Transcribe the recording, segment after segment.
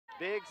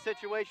Big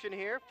situation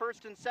here.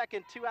 First and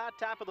second, 2 out,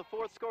 top of the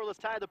fourth, scoreless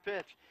tie the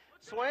pitch.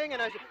 Swing and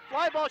a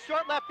fly ball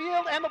short left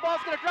field, and the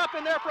ball's going to drop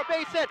in there for a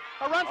base hit.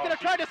 A run's going to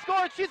try to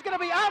score, and she's going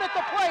to be out at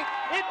the plate.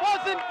 It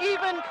wasn't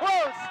even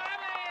close.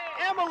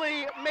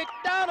 Emily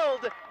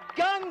McDonald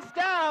guns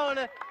down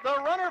the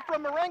runner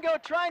from Marengo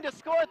trying to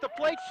score at the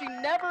plate. She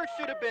never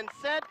should have been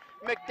set.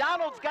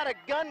 McDonald's got a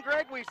gun,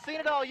 Greg. We've seen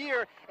it all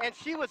year, and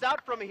she was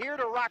out from here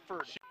to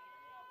Rockford.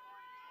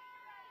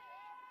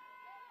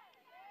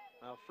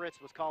 Well,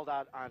 Fritz was called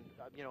out on,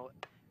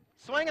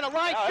 swinging a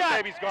line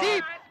shot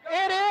deep.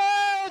 It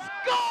is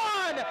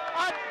gone!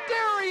 A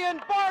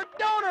Darian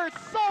Bardoner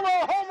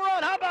solo home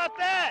run. How about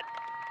that?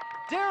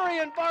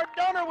 Darian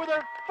Bardoner with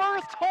her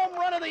first home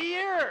run of the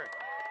year.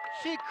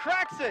 She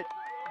cracks it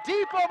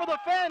deep over the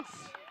fence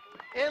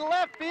in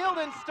left field,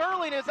 and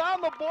Sterling is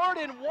on the board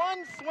in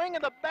one swing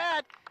of the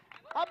bat.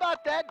 How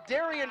about that?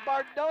 Darian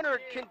Bardoner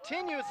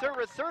continues her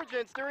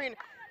resurgence during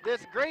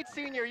this great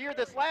senior year.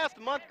 This last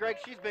month, Greg,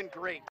 she's been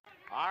great.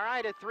 All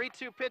right, a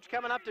 3-2 pitch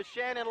coming up to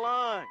Shannon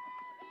Long.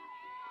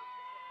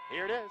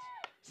 Here it is.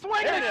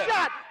 Swing and a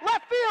shot,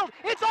 left field.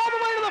 It's all the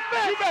way to the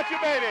fence. You betcha,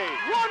 baby.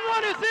 1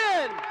 run is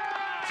in.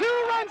 2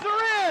 runs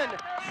are in.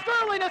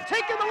 Sterling has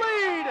taken the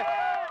lead.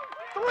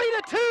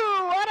 3-2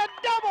 on a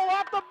double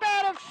off the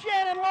bat of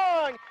Shannon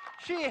Long.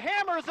 She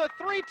hammers a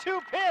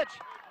 3-2 pitch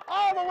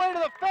all the way to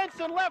the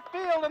fence in left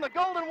field, and the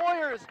Golden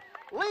Warriors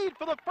lead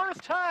for the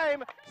first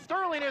time.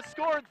 Sterling has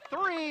scored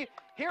 3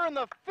 here in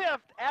the 5th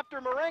after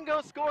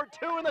Marengo scored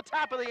 2 in the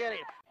top of the inning.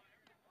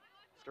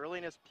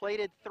 Sterling has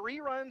plated 3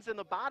 runs in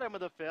the bottom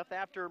of the 5th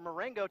after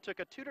Marengo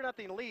took a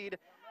 2-0 lead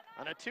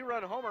on a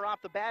 2-run homer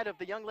off the bat of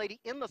the young lady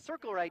in the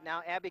circle right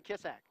now, Abby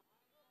Kissack.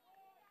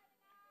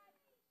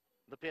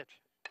 The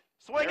pitch.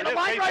 Swing and a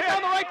line right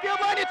down the right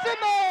field line. It's in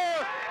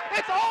there.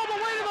 It's all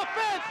the way to the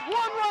fence. 1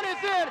 run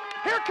is in.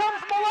 Here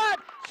comes Millette.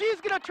 She's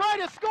going to try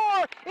to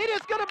score. It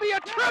is going to be a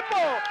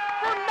triple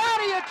for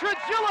Nadia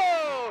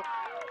Trujillo.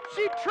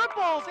 She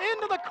triples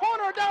into the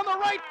corner down the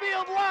right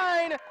field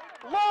line.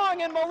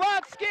 Long and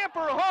Millette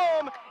scamper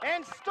home,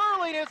 and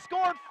Sterling has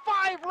scored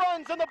 5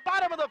 runs in the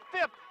bottom of the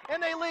 5th,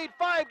 and they lead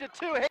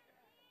 5-2.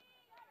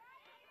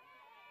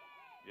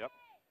 Yep.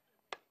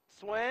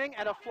 Swing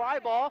and a fly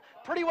ball,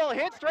 pretty well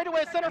hit, straight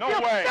away center field. No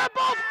way. That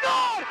ball's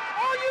gone!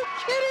 Are you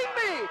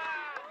kidding me?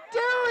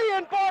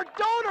 Darian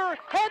Bardoner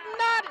had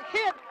not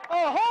hit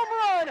a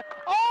home run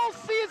all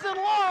season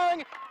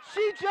long.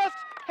 She just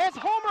has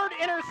homered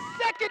in her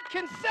 2nd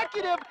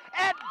consecutive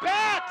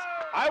at-bat.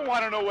 I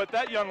want to know what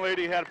that young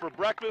lady had for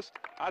breakfast.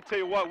 I tell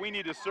you what, we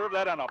need to serve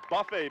that on a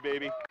buffet,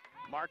 baby.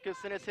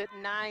 Marcuson has hit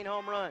 9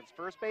 home runs.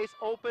 First base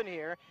open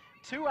here.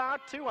 2 out,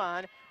 2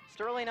 on.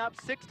 Sterling up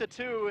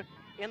 6-2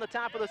 in the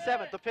top of the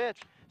 7th. The pitch,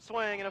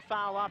 swing and a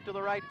foul off to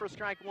the right for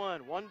strike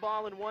 1. 1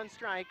 ball and 1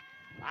 strike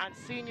on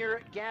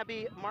senior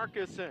Gabby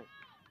Marcuson.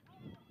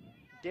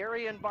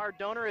 Darian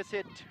Bardoner has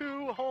hit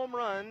 2 home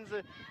runs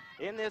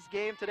in this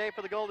game today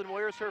for the Golden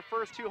Warriors. Her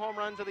first 2 home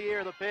runs of the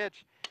year. The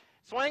pitch,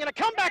 swing and a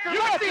comebacker.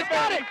 Lexi's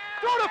got it.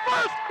 Throw to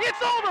first.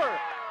 It's over.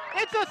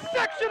 It's a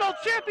sectional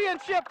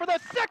championship for the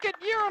 2nd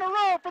year in a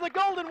row for the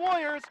Golden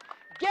Warriors.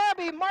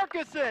 Gabby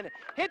Marcuson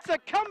hits a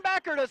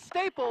comebacker to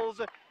Staples,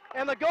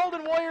 and the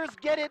Golden Warriors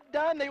get it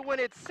done. They win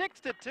it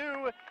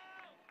 6-2.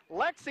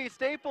 Lexi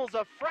Staples,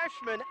 a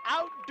freshman,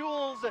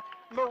 outduels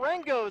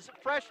Marengo's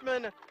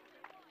freshman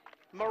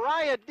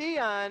Mariah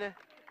Dion,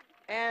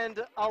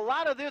 and a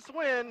lot of this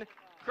win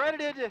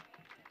credited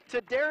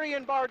to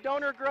Darian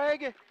Bardoner,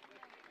 Greg,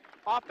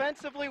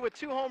 offensively with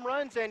 2 home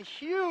runs and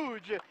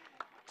huge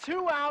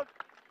 2-out,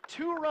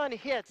 2-run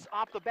hits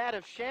off the bat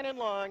of Shannon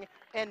Long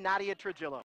and Nadia Trujillo.